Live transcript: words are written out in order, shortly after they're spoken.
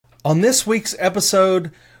On this week's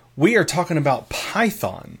episode, we are talking about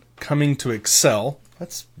Python coming to Excel.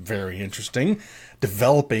 That's very interesting.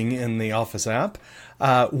 Developing in the Office app.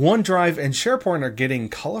 OneDrive and SharePoint are getting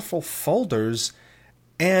colorful folders,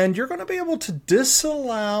 and you're going to be able to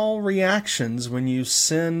disallow reactions when you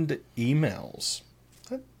send emails.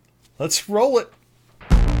 Let's roll it.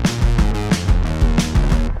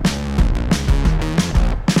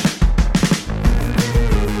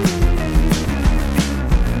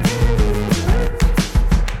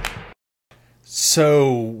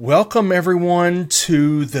 So, welcome everyone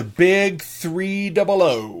to the Big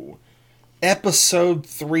 300, episode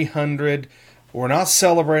 300. We're not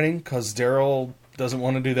celebrating because Daryl doesn't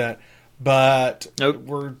want to do that, but nope.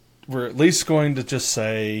 We're at least going to just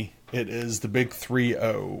say it is the Big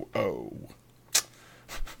 300.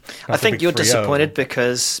 I think you're disappointed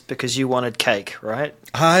because you wanted cake, right?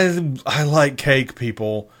 I like cake,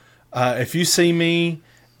 people. If you see me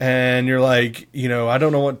and you're like, I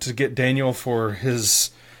don't know what to get Daniel for his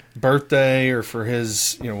birthday or for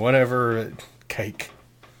his, whatever, cake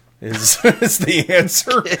is the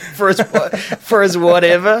answer. for his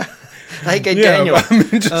whatever. Okay, yeah, Daniel. I mean,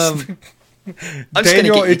 I'm just going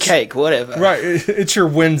to get you cake, whatever. Right, it's your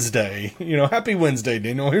Wednesday. Happy Wednesday,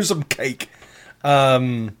 Daniel. Here's some cake.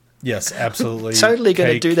 Yes, absolutely. Totally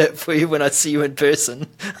going to do that for you when I see you in person.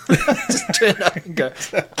 Just turn up and go,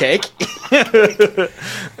 cake?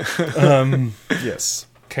 Yes,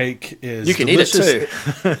 cake is You can delicious. eat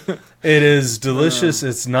it too. It is delicious.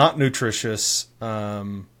 It's not nutritious,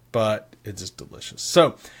 but it's just delicious.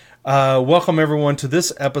 So, welcome everyone to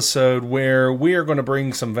this episode where we are going to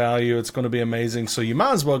bring some value. It's going to be amazing. So you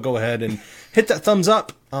might as well go ahead and hit that thumbs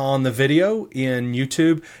up on the video in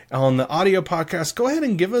YouTube. On the audio podcast, go ahead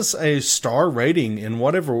and give us a star rating in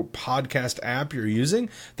whatever podcast app you're using.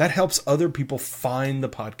 That helps other people find the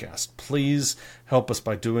podcast. Please help us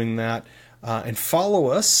by doing that. And follow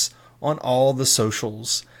us on all the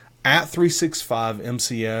socials at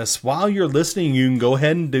 365MCS. While you're listening, you can go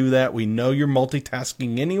ahead and do that. We know you're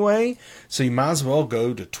multitasking anyway, so you might as well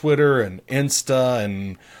go to Twitter and Insta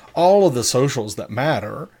and all of the socials that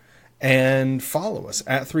matter and follow us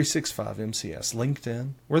at 365MCS.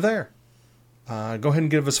 LinkedIn, we're there. Go ahead and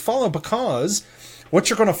give us a follow, because what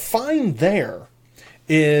you're going to find there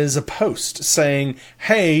is a post saying,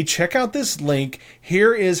 hey, check out this link.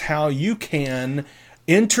 Here is how you can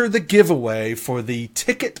enter the giveaway for the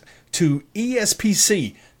ticket to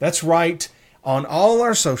ESPC. That's right. On all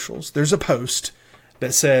our socials, there's a post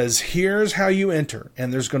that says, here's how you enter.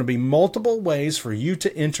 And there's going to be multiple ways for you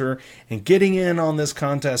to enter and getting in on this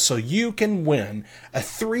contest so you can win a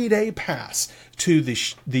 3-day pass to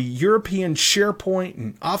the European SharePoint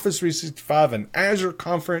and Office 365 and Azure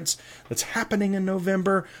conference that's happening in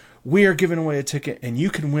November. We are giving away a ticket and you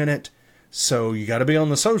can win it. So you got to be on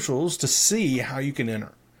the socials to see how you can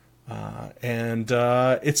enter.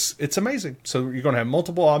 It's amazing. So you're going to have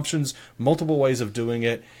multiple options, multiple ways of doing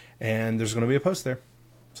it, and there's going to be a post there.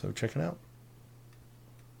 So check it out.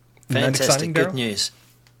 Fantastic, good news.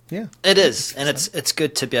 Yeah, it is, and it's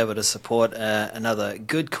good to be able to support another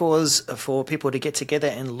good cause for people to get together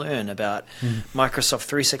and learn about Microsoft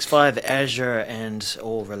 365, Azure, and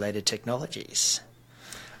all related technologies.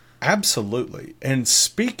 Absolutely. And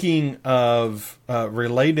speaking of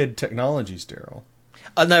related technologies, Daryl.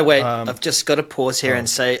 Oh, no, wait. I've just got to pause here and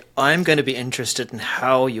say I'm going to be interested in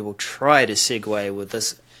how you will try to segue with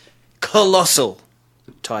this colossal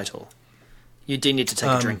title. You do need to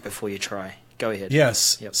take a drink before you try. Go ahead.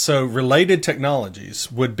 Yes. Yep. So related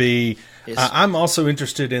technologies would be, yes. I'm also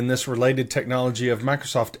interested in this related technology of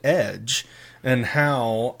Microsoft Edge and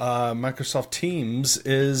how Microsoft Teams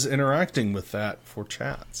is interacting with that for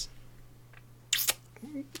chats.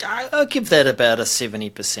 I'll give that about a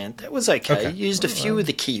 70%. That was okay. Used a few of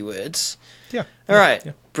the keywords. Yeah. All right.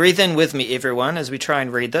 Yeah. Breathe in with me, everyone, as we try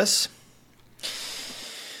and read this.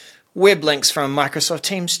 Web links from Microsoft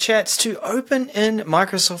Teams chats to open in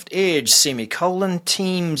Microsoft Edge,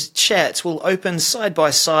 Teams chats will open side by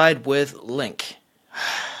side with link.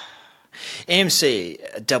 MC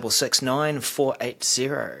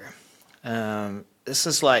 669480. This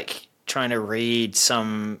is like trying to read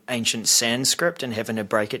some ancient Sanskrit and having to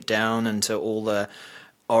break it down into all the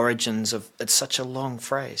origins of. It's such a long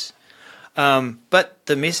phrase. But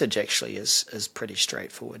the message actually is pretty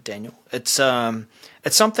straightforward, Daniel. It's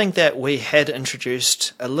something that we had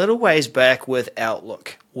introduced a little ways back with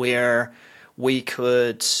Outlook, where we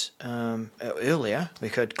could earlier we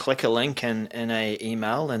could click a link in a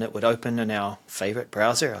email and it would open in our favorite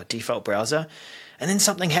browser, our default browser, and then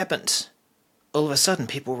something happened. All of a sudden,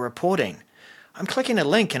 people were reporting, "I'm clicking a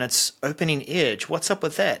link and it's opening Edge. What's up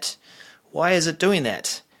with that? Why is it doing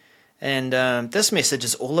that?" And this message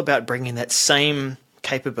is all about bringing that same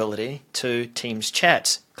capability to Teams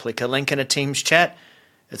chat. Click a link in a Teams chat.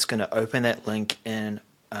 It's going to open that link in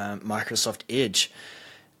Microsoft Edge.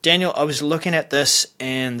 Daniel, I was looking at this,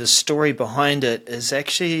 and the story behind it is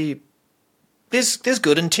actually, there's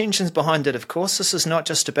good intentions behind it, of course. This is not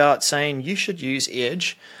just about saying you should use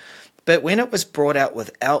Edge. But when it was brought out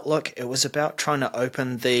with Outlook, it was about trying to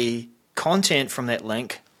open the content from that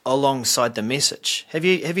link alongside the message. Have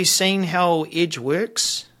you seen how Edge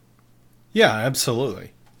works? Yeah,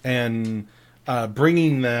 absolutely. And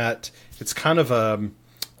bringing that, it's kind of a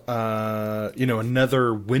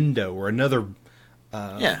another window or another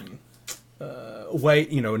way,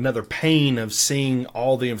 another pane of seeing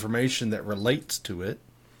all the information that relates to it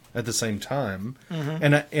at the same time.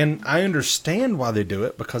 Mm-hmm. And I understand why they do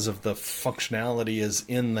it, because of the functionality is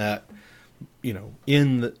in that,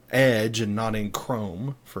 in the Edge and not in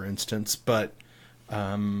Chrome, for instance. But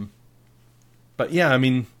yeah, I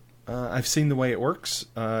mean, I've seen the way it works.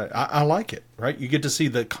 I like it, right? You get to see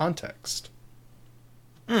the context.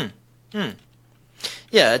 Yeah,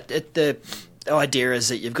 the idea is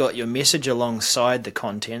that you've got your message alongside the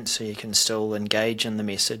content, so you can still engage in the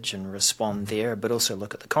message and respond there, but also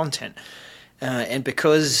look at the content. And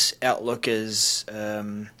because Outlook is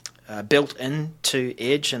built into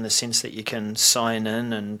Edge in the sense that you can sign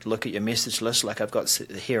in and look at your message list like I've got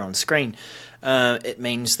here on screen, it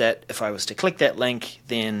means that if I was to click that link,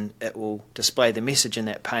 then it will display the message in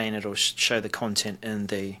that pane. It'll show the content in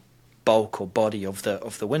the bulk or body of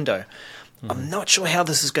the window. Mm-hmm. I'm not sure how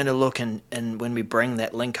this is going to look in when we bring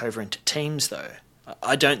that link over into Teams, though.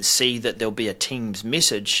 I don't see that there'll be a Teams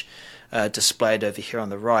message displayed over here on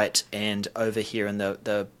the right, and over here in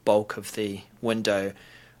the bulk of the window,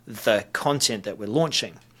 the content that we're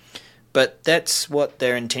launching. But that's what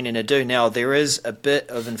they're intending to do. Now, there is a bit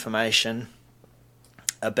of information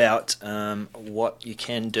about what you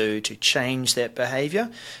can do to change that behavior.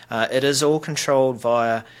 It is all controlled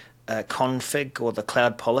via config or the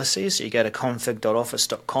cloud policies. So you go to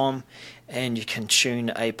config.office.com and you can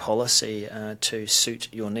tune a policy to suit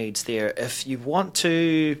your needs there. If you want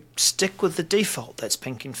to stick with the default that's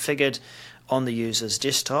been configured on the user's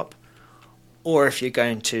desktop, or if you're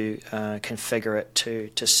going to configure it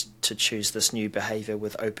to choose this new behavior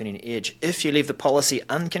with opening Edge. If you leave the policy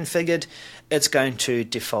unconfigured, it's going to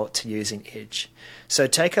default to using Edge. So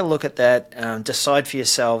take a look at that. Decide for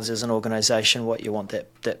yourselves as an organization what you want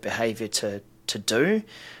that behavior to do.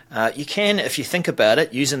 You can, if you think about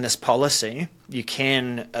it, using this policy, you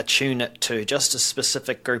can attune it to just a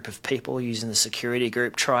specific group of people using the security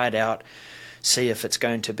group. Try it out, see if it's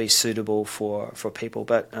going to be suitable for people.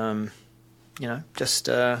 But just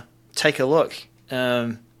take a look.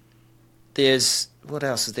 There's, what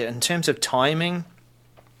else is there? In terms of timing,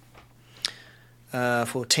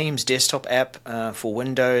 for Teams desktop app for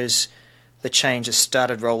Windows, the changes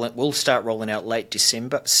will start rolling out late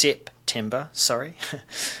September, sorry.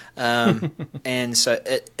 And so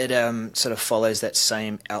it sort of follows that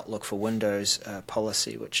same Outlook for Windows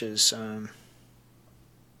policy, which is,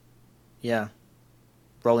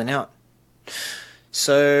 rolling out.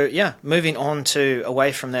 So, moving on to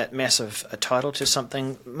away from that massive title to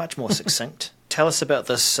something much more succinct. Tell us about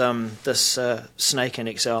this snake in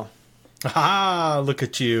Excel. Ah, look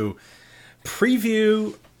at you.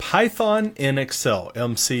 Preview Python in Excel,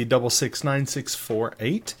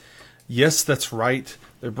 MC669648. Yes, that's right.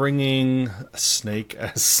 They're bringing a snake,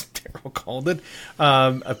 as Daryl called it,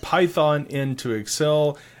 a Python into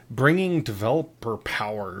Excel, bringing developer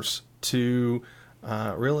powers to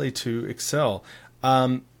Excel.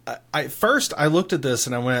 First I looked at this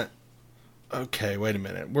and I went, okay, wait a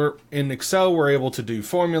minute. We're in Excel. We're able to do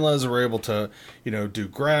formulas. We're able to, do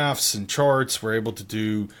graphs and charts. We're able to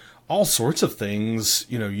do all sorts of things,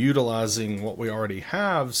 utilizing what we already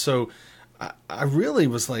have. So I really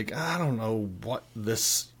was like, I don't know what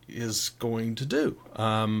this is going to do.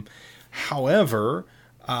 However,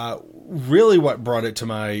 really what brought it to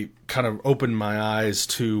my, kind of opened my eyes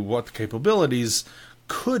to what the capabilities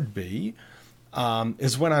could be,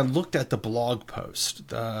 is when I looked at the blog post.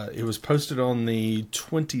 It was posted on the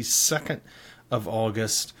 22nd of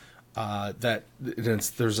August.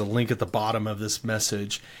 There's a link at the bottom of this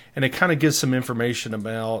message, and it kind of gives some information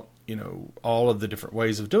about, all of the different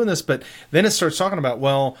ways of doing this. But then it starts talking about,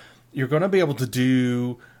 well, you're going to be able to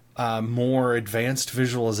do more advanced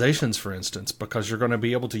visualizations, for instance, because you're going to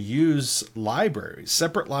be able to use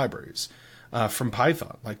separate libraries from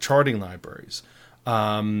Python, like charting libraries.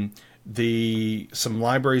 Some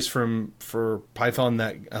libraries for Python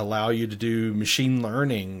that allow you to do machine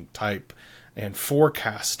learning type and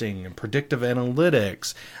forecasting and predictive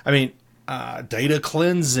analytics. I mean, data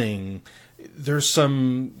cleansing. There's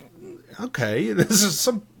some, okay, this is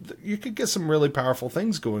some, you could get some really powerful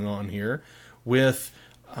things going on here with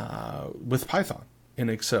Python in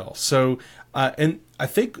Excel. So, and I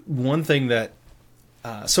think one thing that,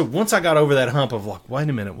 so once I got over that hump of like, wait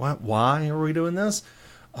a minute, why are we doing this?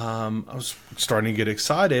 I was starting to get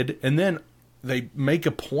excited, and then they make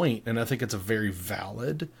a point, and I think it's a very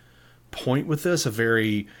valid point with this, a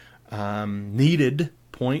very needed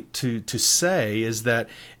point to say, is that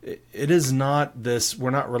it is not this,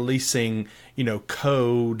 we're not releasing,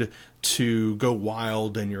 code to go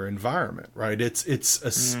wild in your environment, right?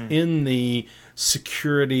 It's in the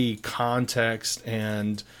security context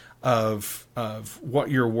and of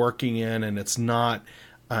what you're working in, and it's not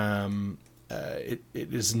it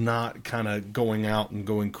is not kind of going out and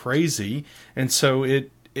going crazy, and so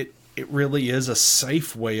it really is a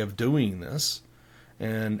safe way of doing this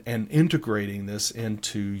and integrating this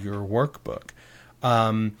into your workbook.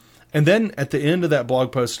 And then at the end of that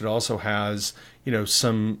blog post, it also has,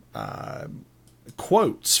 some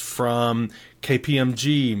quotes from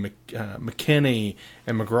KPMG, McKinney,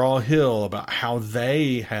 and McGraw-Hill about how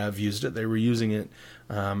they have used it. They were using it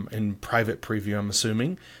in private preview, I'm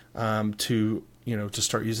assuming, to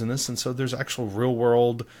start using this. And so there's actual real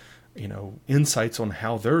world, insights on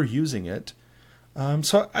how they're using it.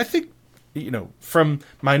 So I think, from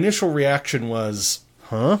my initial reaction was,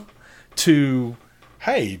 to,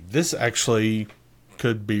 hey, this actually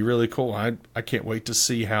could be really cool. I can't wait to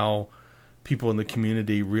see how people in the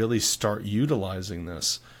community really start utilizing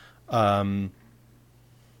this. And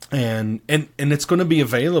it's going to be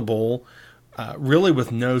available really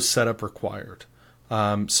with no setup required.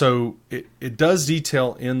 So it does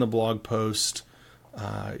detail in the blog post,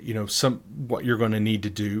 what you're going to need to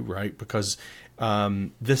do, right? Because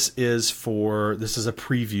this is a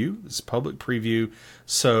preview, this is public preview.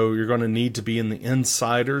 So you're going to need to be in the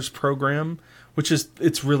Insiders program,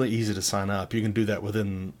 it's really easy to sign up. You can do that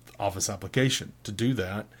within Office application to do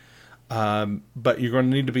that. But you're going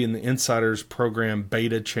to need to be in the Insiders program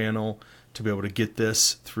beta channel to be able to get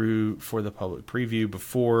this through for the public preview.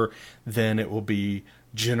 Before then, it will be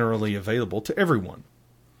generally available to everyone.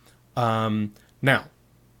 Now,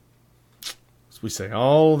 as we say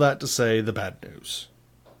all that to say the bad news.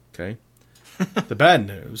 Okay? The bad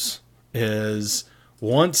news is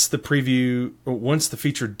once the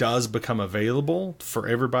feature does become available for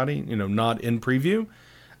everybody, not in preview,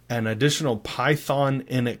 an additional Python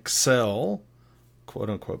in Excel, quote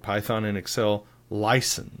unquote, Python in Excel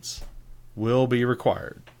license will be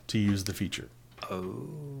required to use the feature.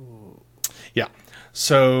 Oh. Yeah.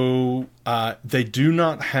 So they do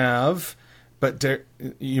not have, but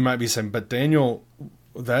you might be saying, but Daniel,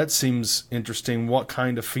 that seems interesting. What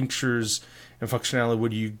kind of features and functionality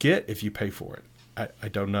would you get if you pay for it? I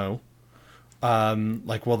don't know.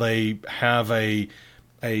 Will they have a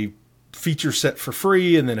feature set for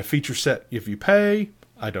free and then a feature set if you pay?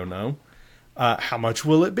 I don't know. How much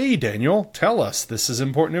will it be, Daniel? Tell us. This is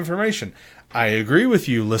important information. I agree with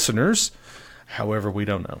you, listeners. However, we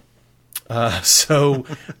don't know. I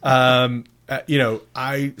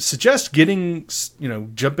suggest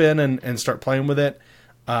jump in and start playing with it.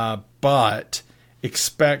 But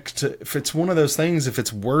expect if it's one of those things, if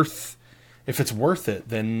it's worth it,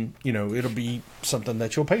 then, it'll be something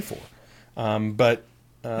that you'll pay for.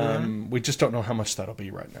 We just don't know how much that'll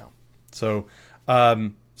be right now. So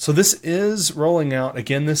this is rolling out.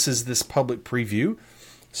 Again, this is this public preview.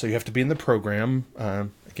 So you have to be in the program.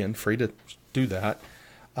 Again, free to do that.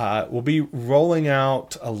 We'll be rolling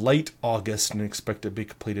out late August and expect to be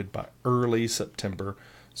completed by early September.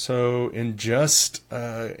 So in just,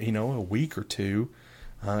 a week or two,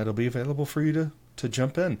 it'll be available for you to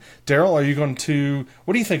jump in. Daryl, are you going to,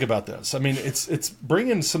 what do you think about this? I mean, it's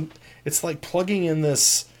bringing it's like plugging in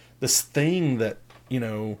this thing that,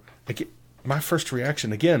 my first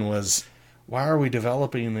reaction again was, why are we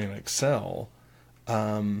developing in Excel?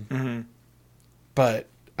 But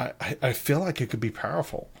I feel like it could be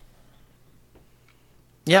powerful.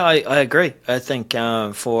 Yeah, I agree. I think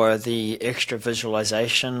for the extra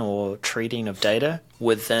visualization or treating of data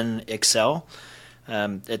within Excel,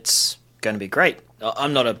 it's going to be great.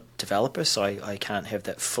 I'm not a developer, so I can't have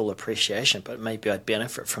that full appreciation, but maybe I'd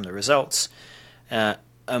benefit from the results.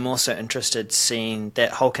 I'm also interested seeing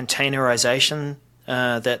that whole containerization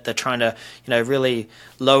that they're trying to, really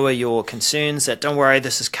lower your concerns that don't worry,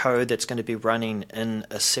 this is code that's going to be running in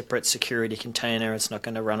a separate security container. It's not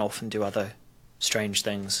going to run off and do other strange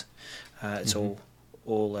things. It's all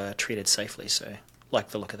treated safely. So like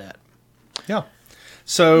the look of that. Yeah.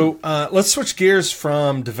 So let's switch gears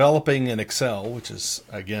from developing in Excel, which is,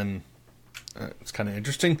 again, it's kind of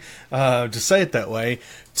interesting to say it that way,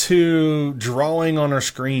 to drawing on our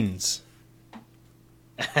screens.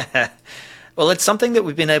 Well, it's something that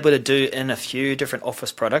we've been able to do in a few different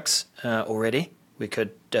Office products already. We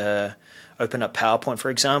could open up PowerPoint, for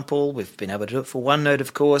example. We've been able to do it for OneNote,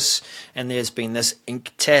 of course, and there's been this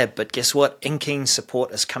Ink tab. But guess what? Inking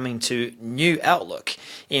support is coming to New Outlook,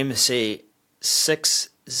 MC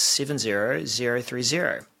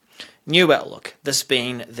 670030. New Outlook, this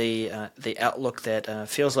being the Outlook that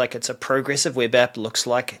feels like it's a progressive web app, looks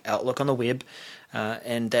like Outlook on the web,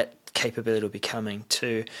 and that capability will be coming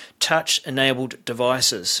to touch-enabled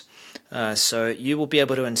devices. So you will be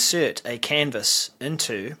able to insert a canvas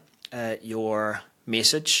into your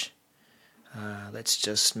message. Let's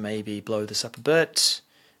just maybe blow this up a bit.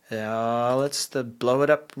 Let's blow it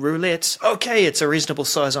up roulette. Okay, it's a reasonable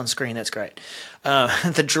size on screen. That's great.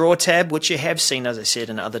 The Draw tab, which you have seen, as I said,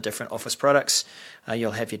 in other different Office products.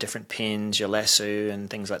 You'll have your different pens, your lasso, and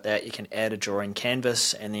things like that. You can add a drawing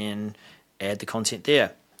canvas and then add the content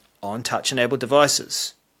there. On touch-enabled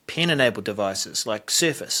devices, pen-enabled devices like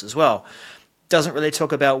Surface as well. Doesn't really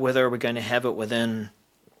talk about whether we're going to have it within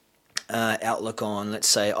Outlook on, let's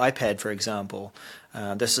say, iPad, for example.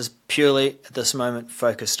 This is purely, at this moment,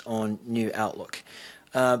 focused on New Outlook.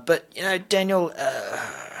 But, Daniel,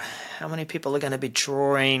 how many people are going to be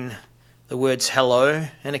drawing the words hello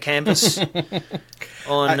in a canvas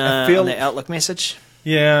on the Outlook message?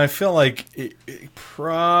 Yeah, I feel like it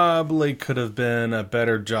probably could have been a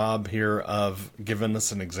better job here of giving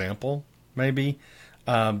us an example, maybe,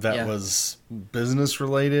 that was business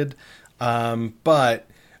related. But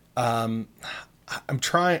I'm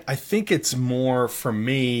trying, I think it's more for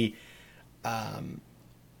me,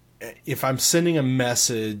 if I'm sending a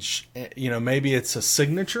message, maybe it's a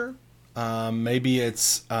signature, maybe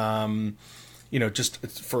it's,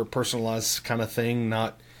 just for a personalized kind of thing,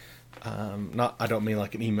 not, I don't mean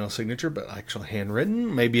like an email signature, but actually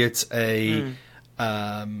handwritten. Maybe it's a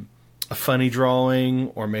funny drawing,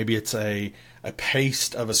 or maybe it's a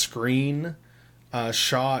paste of a screen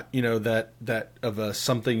shot, that of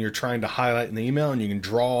something you're trying to highlight in the email, and you can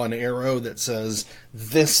draw an arrow that says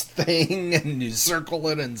this thing, and you circle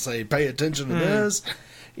it and say, pay attention to this.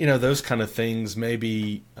 Those kind of things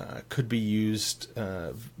maybe could be used,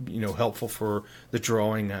 helpful for the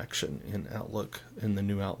drawing action in Outlook, in the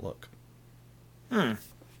new Outlook.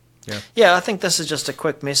 Yeah, I think this is just a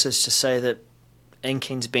quick message to say that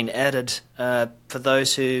inking's been added for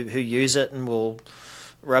those who use it and will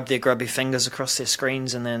rub their grubby fingers across their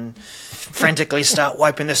screens and then frantically start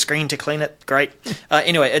wiping the screen to clean it. Great.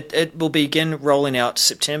 Anyway, it will begin rolling out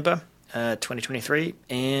September 2023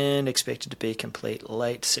 and expected to be complete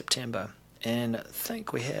late September. And I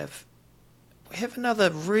think we have another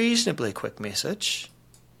reasonably quick message,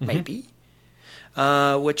 maybe,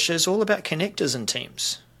 which is all about connectors and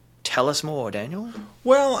Teams. Tell us more, Daniel.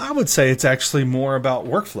 Well, I would say it's actually more about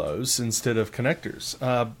workflows instead of connectors.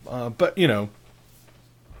 But,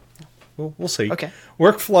 we'll see. Okay.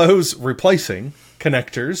 Workflows replacing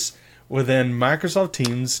connectors within Microsoft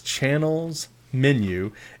Teams channels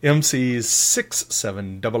menu, MC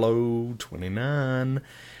 670029.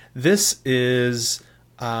 This is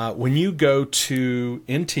when you go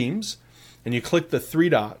in Teams and you click the three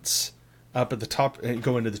dots up at the top and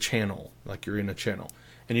go into the channel, like you're in a channel.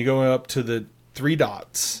 And you go up to the three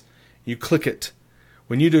dots, you click it.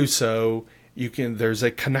 When you do so, there's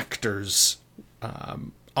a connectors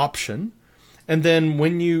option. And then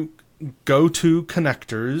when you go to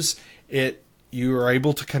connectors, you are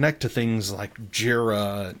able to connect to things like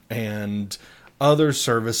Jira and other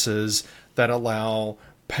services that allow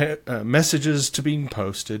messages to be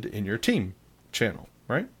posted in your team channel,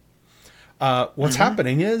 right? What's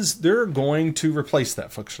happening is they're going to replace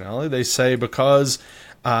that functionality. They say because,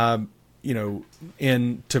 to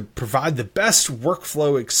provide the best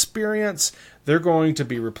workflow experience, they're going to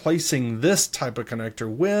be replacing this type of connector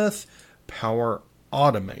with Power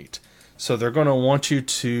Automate. So they're going to want you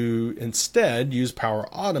to instead use Power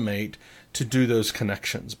Automate to do those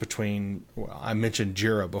connections between, I mentioned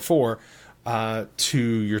Jira before, to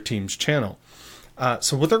your Teams channel.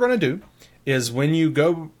 So what they're going to do is when you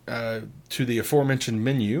go to the aforementioned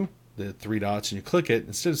menu, the three dots, and you click it,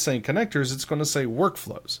 instead of saying connectors, it's going to say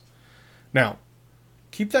workflows. Now,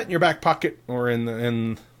 keep that in your back pocket, or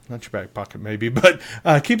in not your back pocket maybe, but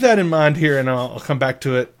keep that in mind here, and I'll come back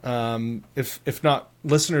to it. If not,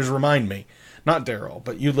 listeners, remind me. Not Daryl,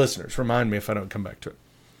 but you listeners, remind me if I don't come back to it.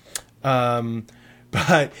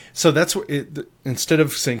 But so that's what instead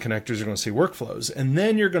of saying connectors, you're going to see workflows, and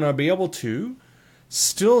then you're going to be able to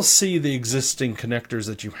still see the existing connectors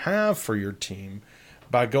that you have for your team,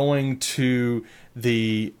 by going to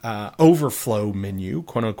the overflow menu,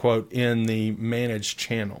 quote unquote, in the manage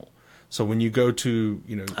channel. So when you go to,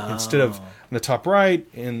 instead of in the top right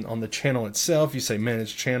and on the channel itself, you say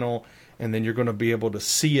manage channel, and then you're going to be able to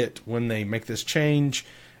see it when they make this change.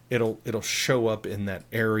 It'll show up in that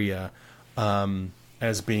area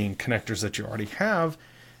as being connectors that you already have.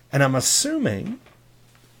 And I'm assuming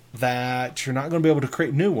that you're not going to be able to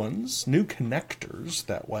create new ones, new connectors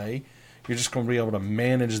that way. You're just going to be able to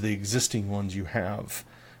manage the existing ones you have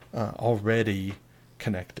already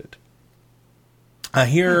connected.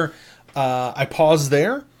 I paused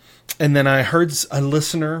there, and then I heard a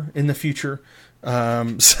listener in the future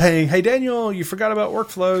saying, "Hey, Daniel, you forgot about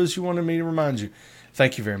workflows. You wanted me to remind you."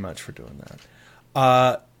 Thank you very much for doing that.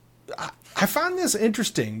 I find this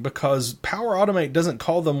interesting because Power Automate doesn't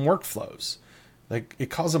call them workflows. Like, it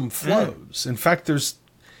calls them flows. In fact,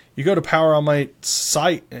 you go to Power Automate's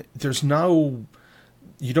site, you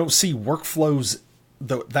don't see workflows,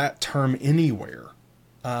 that term anywhere.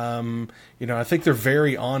 I think they're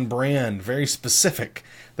very on brand, very specific,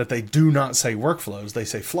 that they do not say workflows, they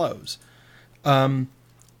say flows. So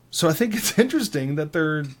I think it's interesting that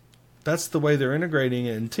that's the way they're integrating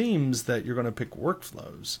it in Teams, that you're going to pick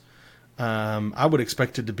workflows. I would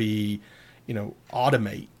expect it to be,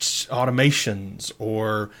 automations,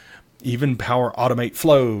 or even Power Automate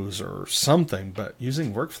flows or something, but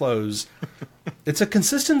using workflows, it's a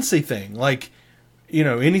consistency thing. Like,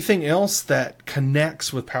 anything else that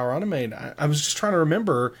connects with Power Automate, I was just trying to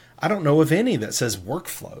remember, I don't know of any that says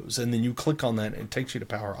workflows, and then you click on that and it takes you to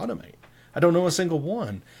Power Automate. I don't know a single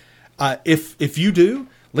one. If you do,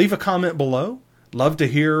 leave a comment below. Love to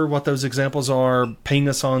hear what those examples are. Ping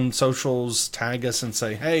us on socials, tag us, and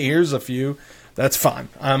say, hey, here's a few. That's fine.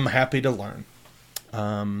 I'm happy to learn.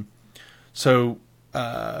 So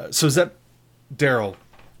is that, Daryl,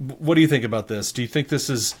 what do you think about this? Do you think this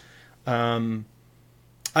is, I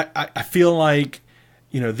feel like,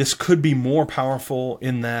 this could be more powerful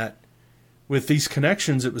in that with these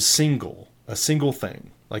connections, it was a single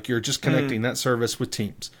thing. Like, you're just connecting that service with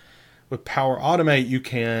Teams. With Power Automate, you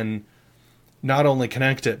can not only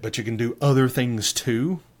connect it, but you can do other things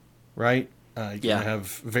too, right? You can have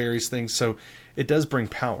various things. So it does bring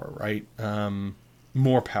power, right?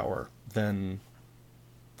 More power than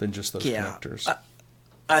just those connectors.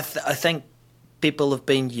 I think people have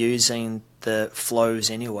been using the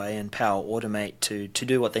flows anyway in Power Automate to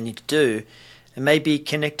do what they need to do. And maybe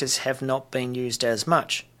connectors have not been used as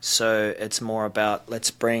much. So it's more about,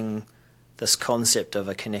 let's bring this concept of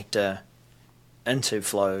a connector into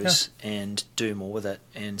flows and do more with it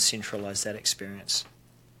and centralize that experience.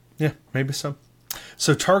 Yeah, maybe so.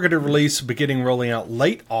 So targeted release beginning rolling out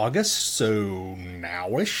late August, so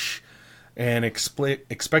nowish, and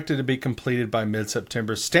expected to be completed by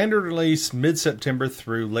mid-September. Standard release mid-September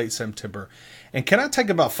through late September. And can I take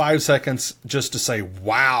about 5 seconds just to say,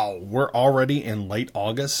 wow, we're already in late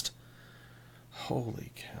August?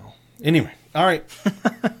 Holy cow. Anyway, all right.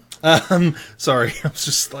 Sorry, I was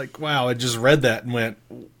just like, wow, I just read that and went,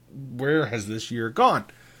 where has this year gone?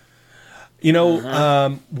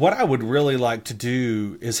 What I would really like to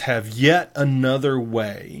do is have yet another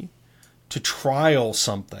way to trial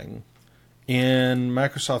something in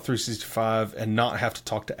Microsoft 365 and not have to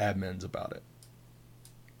talk to admins about it.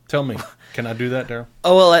 Tell me, can I do that, Daryl?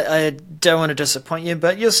 Oh, well, I don't want to disappoint you,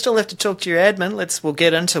 but you'll still have to talk to your admin. We'll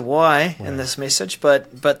get into why in this message,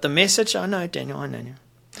 but the message, I know, Daniel, I know you.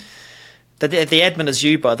 The admin is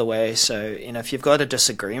you, by the way, so if you've got a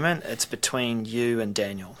disagreement, it's between you and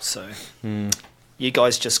Daniel. So you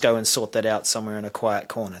guys just go and sort that out somewhere in a quiet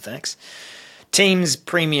corner, thanks. Teams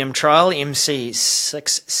Premium Trial,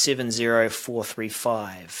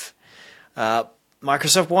 MC670435.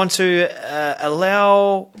 Microsoft want to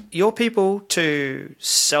allow your people to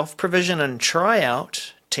self-provision and try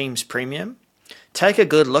out Teams Premium. Take a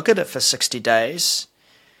good look at it for 60 days.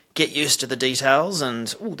 Get used to the details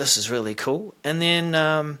and, this is really cool. And then,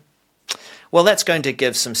 that's going to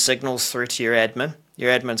give some signals through to your admin.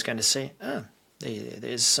 Your admin's going to see,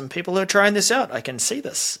 there's some people who are trying this out. I can see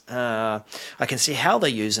this. I can see how they're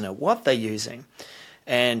using it, what they're using.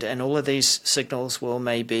 And all of these signals will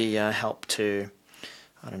maybe help to,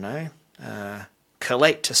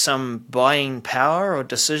 collate to some buying power or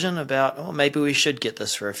decision about, maybe we should get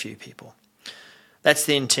this for a few people. That's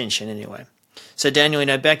the intention anyway. So, Daniel,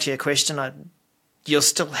 back to your question, you'll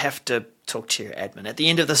still have to talk to your admin. At the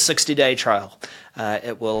end of the 60-day trial,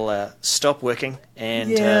 it will stop working, and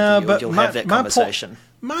you'll have that conversation.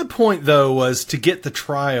 My point, though, was to get the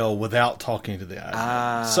trial without talking to the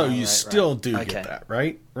admin. So you still do get that,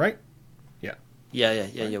 right? Right? Yeah. Yeah,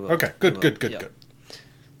 you will. Okay, good.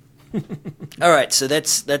 All right, so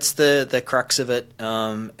that's the crux of it.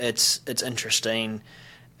 It's interesting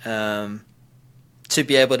to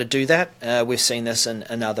be able to do that. We've seen this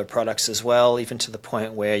in other products as well, even to the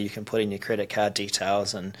point where you can put in your credit card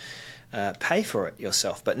details and pay for it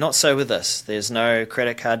yourself. But not so with this. There's no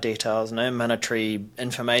credit card details, no monetary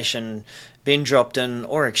information being dropped in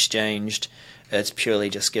or exchanged. It's purely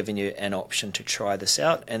just giving you an option to try this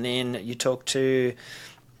out, and then you talk to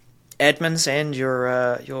admins and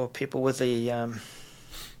your people with the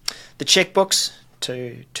checkbooks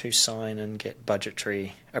to sign and get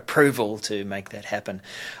budgetary approval to make that happen.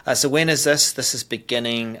 So when is this? This is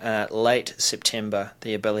beginning late September,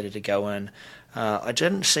 the ability to go in. I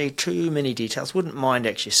didn't see too many details. Wouldn't mind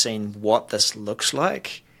actually seeing what this looks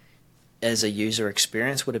like as a user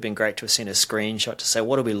experience. Would have been great to have seen a screenshot to say,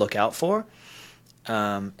 what do we look out for?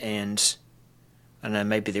 And I don't know,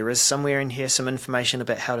 maybe there is somewhere in here some information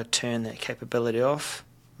about how to turn that capability off,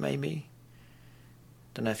 maybe.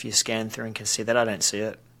 Don't know if you scan through and can see that. I don't see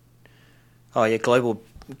it. Oh yeah, Global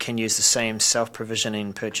can use the same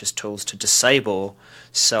self-provisioning purchase tools to disable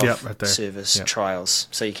self-service trials.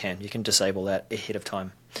 So you can disable that ahead of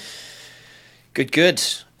time. Good.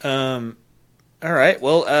 All right.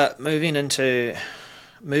 Well, moving into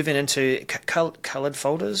colored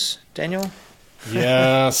folders, Daniel.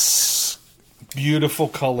 Yes. Beautiful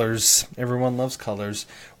colors. Everyone loves colors.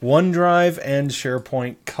 OneDrive and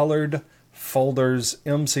SharePoint colored folders,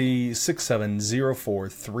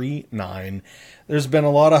 MC670439. There's been a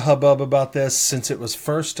lot of hubbub about this since it was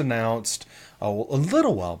first announced a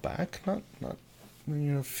little while back. Not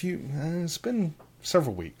it's been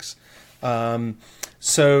several weeks.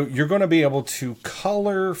 So you're going to be able to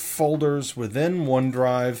color folders within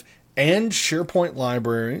OneDrive and SharePoint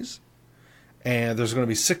libraries. And there's going to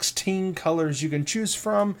be 16 colors you can choose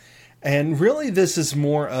from. And really, this is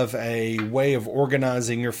more of a way of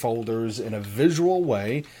organizing your folders in a visual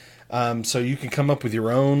way. So you can come up with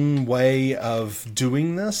your own way of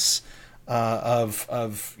doing this,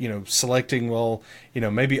 of selecting,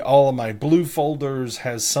 maybe all of my blue folders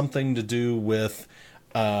has something to do with,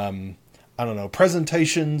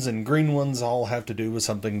 presentations, and green ones all have to do with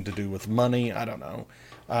something to do with money. I don't know.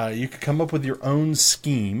 You could come up with your own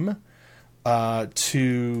scheme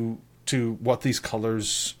to what these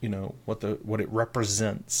colors, what it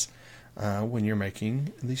represents when you're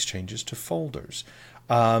making these changes to folders.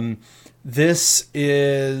 This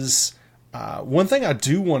is one thing I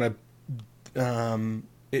do want to.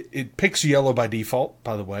 It picks yellow by default,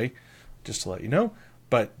 by the way, just to let you know.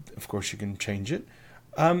 But of course, you can change it.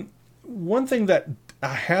 One thing that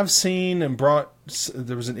I have seen and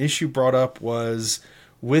there was an issue brought up was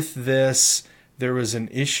with this. There was an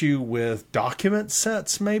issue with document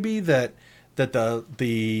sets, maybe that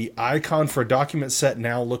the icon for a document set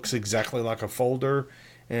now looks exactly like a folder,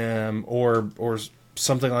 or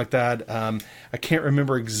something like that. I can't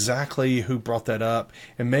remember exactly who brought that up.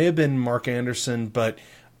 It may have been Mark Anderson, but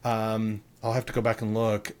I'll have to go back and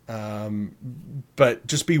look. But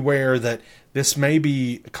just beware that this may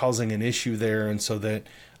be causing an issue there, and so that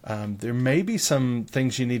there may be some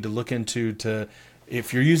things you need to look into to.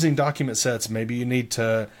 If you're using document sets, maybe you need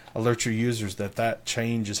to alert your users that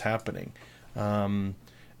change is happening, and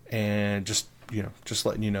just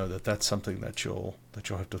letting you know that that's something that you'll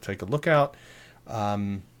have to take a look at.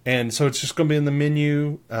 And so it's just going to be in the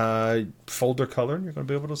menu, folder color, and you're going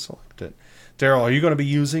to be able to select it. Daryl, are you going to be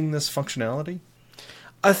using this functionality?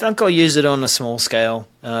 I think I'll use it on a small scale,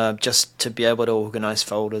 just to be able to organize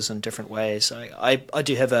folders in different ways. I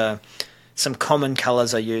do have some common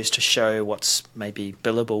colors I use to show what's maybe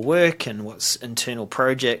billable work and what's internal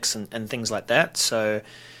projects and things like that. So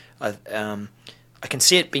I can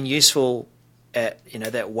see it being useful at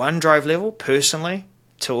that OneDrive level personally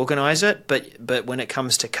to organize it, but when it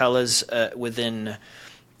comes to colors within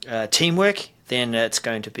teamwork, then it's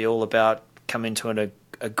going to be all about coming to an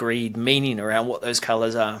agreed meaning around what those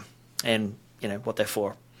colors are and what they're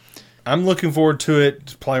for. I'm looking forward to it,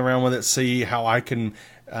 to play around with it, see how I can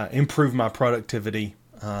improve my productivity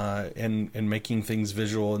in making things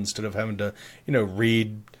visual instead of having to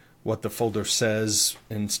read what the folder says.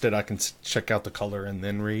 Instead, I can check out the color and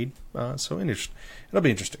then read. So it'll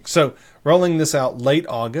be interesting. So rolling this out late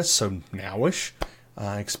August, so nowish,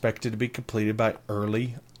 expected to be completed by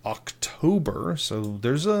early October. So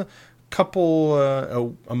there's a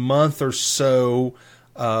couple, a month or so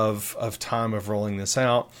of time of rolling this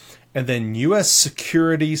out. And then U.S.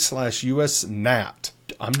 security / U.S. NAT.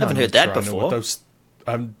 I haven't heard that before.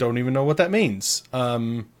 I don't even know what that means.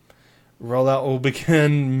 Rollout will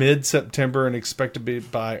begin mid-September and expect to be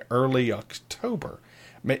by early October.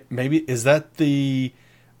 Maybe is that the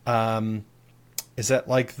Is that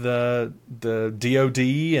like the DoD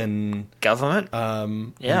and Government?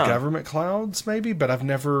 and government clouds maybe? But I've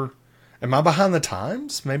never. Am I behind the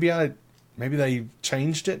times? Maybe they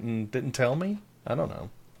changed it and didn't tell me. I don't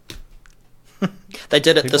know. They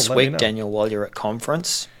did it People this let me week, know. Daniel, while you're at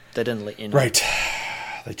conference. They didn't let you know. Right.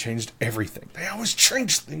 They changed everything. They always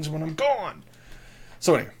change things when I'm gone.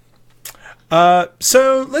 So anyway.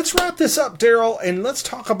 So let's wrap this up, Daryl, and let's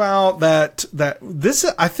talk about that this,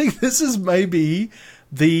 I think this is maybe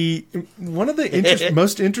one of the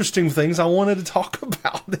most interesting things I wanted to talk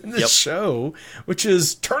about in this show, which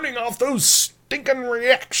is turning off those stinking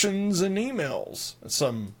reactions and emails.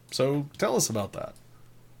 So tell us about that.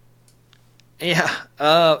 Yeah,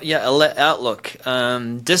 Outlook.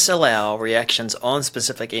 Disallow reactions on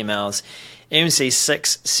specific emails.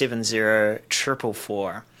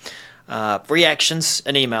 MC670444. Reactions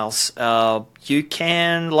in emails. You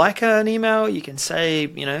can like an email. You can say,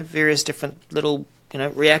 various different little,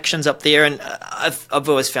 reactions up there. And I've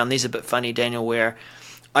always found these a bit funny, Daniel, where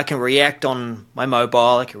I can react on my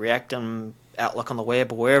mobile. I can react on Outlook on the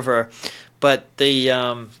web or wherever. But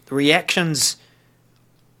the reactions,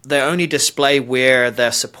 they only display where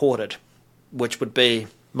they're supported, which would be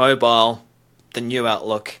mobile, the new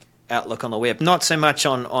Outlook, Outlook on the web. Not so much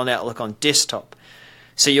on Outlook on desktop.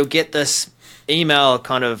 So you'll get this email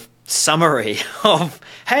kind of summary of,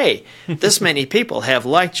 hey, this many people have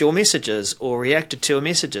liked your messages or reacted to your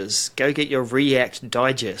messages. Go get your React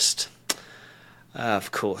Digest.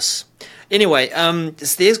 Of course. Anyway,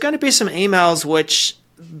 there's going to be some emails which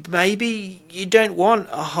maybe you don't want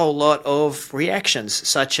a whole lot of reactions,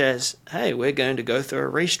 such as, hey, we're going to go through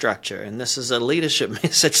a restructure, and this is a leadership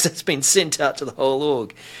message that's been sent out to the whole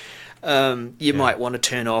org. You might want to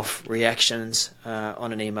turn off reactions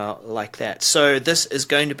on an email like that. So this is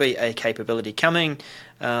going to be a capability coming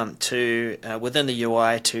to within the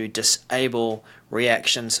UI to disable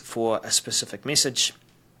reactions for a specific message.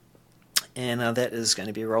 And that is going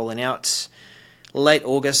to be rolling out late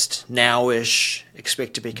August, now-ish,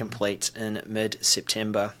 expect to be complete in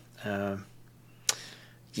mid-September.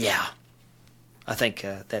 I think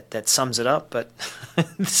that sums it up, but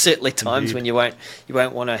certainly times when you won't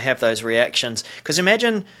want to have those reactions. Because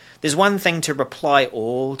imagine there's one thing to reply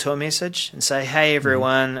all to a message and say, hey,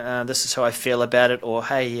 everyone, this is how I feel about it, or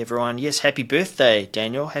hey, everyone, yes, happy birthday,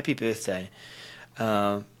 Daniel, happy birthday.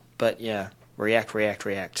 But yeah,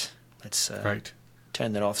 react. Let's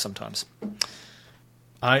turn that off sometimes.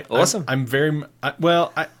 Awesome. I'm very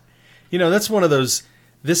that's one of those.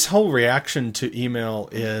 This whole reaction to email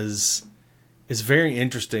is very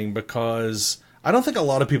interesting because I don't think a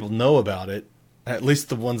lot of people know about it. At least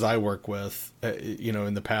the ones I work with,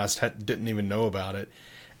 in the past didn't even know about it.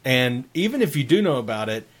 And even if you do know about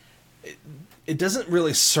it, it doesn't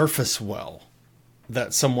really surface well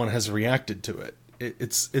that someone has reacted to it.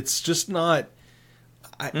 It's just not.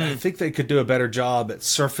 I think they could do a better job at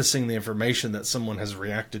surfacing the information that someone has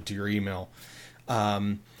reacted to your email.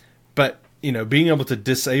 But, being able to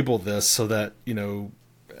disable this so that,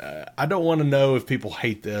 I don't want to know if people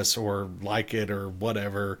hate this or like it or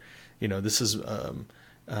whatever. This is, I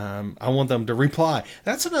want them to reply.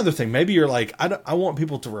 That's another thing. Maybe you're like, I want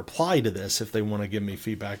people to reply to this if they want to give me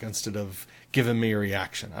feedback instead of giving me a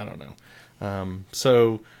reaction. I don't know.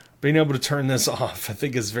 So being able to turn this off, I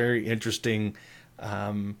think is very interesting.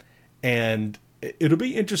 And it'll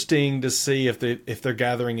be interesting to see if they're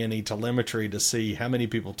gathering any telemetry to see how many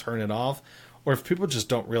people turn it off, or if people just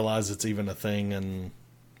don't realize it's even a thing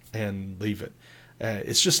and leave it.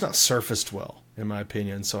 It's just not surfaced well, in my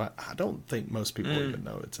opinion. So I don't think most people even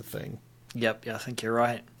know it's a thing. Yep, I think you're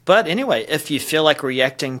right. But anyway, if you feel like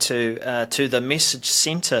reacting to the Message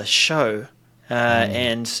Center show,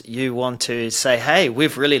 and you want to say, hey,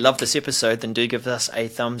 we've really loved this episode, then do give us a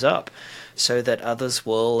thumbs up so that others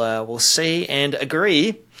will see and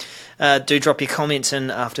agree. Do drop your comments in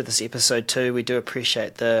after this episode too. We do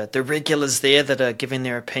appreciate the regulars there that are giving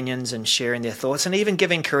their opinions and sharing their thoughts and even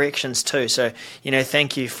giving corrections too. So,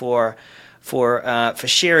 thank you for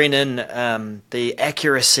sharing in the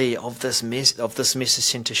accuracy of this Message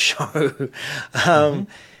Center show.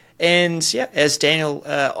 And yeah, as Daniel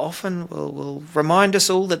often will remind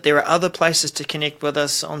us all that there are other places to connect with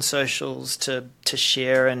us on socials, to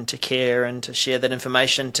share and to care and to share that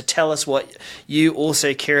information, to tell us what you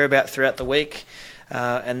also care about throughout the week.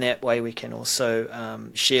 And that way we can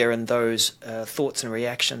also share in those thoughts and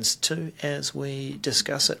reactions too as we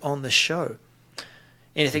discuss it on the show.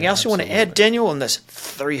 Anything else you want to add, Daniel, on this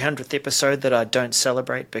 300th episode that I don't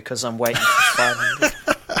celebrate because I'm waiting for 500?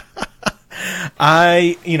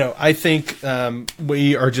 I think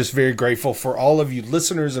we are just very grateful for all of you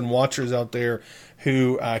listeners and watchers out there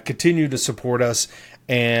who continue to support us.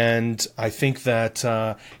 And I think that,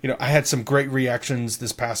 I had some great reactions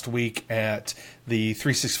this past week at the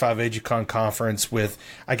 365 EduCon conference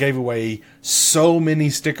I gave away so many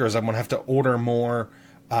stickers. I'm going to have to order more.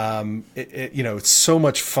 It's so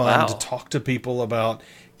much fun to talk to people about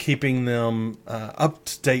keeping them up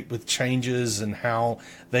to date with changes and how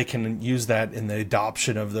they can use that in the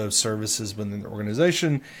adoption of those services within the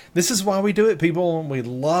organization. This is why we do it, people. We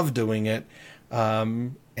love doing it.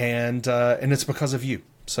 And it's because of you.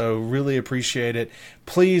 So really appreciate it.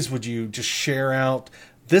 Please, would you just share out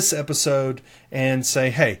this episode and say,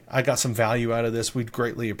 hey, I got some value out of this. We'd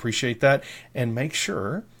greatly appreciate that. And make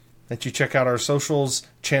sure that you check out our socials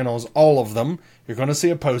channels, all of them. You're going to see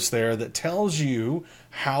a post there that tells you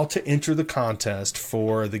how to enter the contest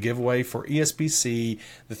for the giveaway for ESBC,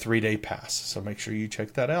 the 3-day pass. So make sure you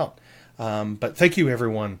check that out. But thank you,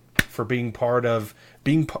 everyone, for being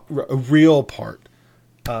a real part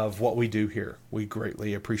of what we do here. We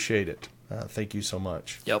greatly appreciate it. Thank you so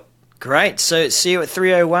much. Yep. Great. So see you at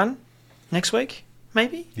 3:01 next week,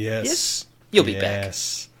 maybe? Yes. You'll be back.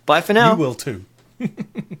 Bye for now. You will too.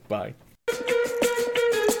 Bye.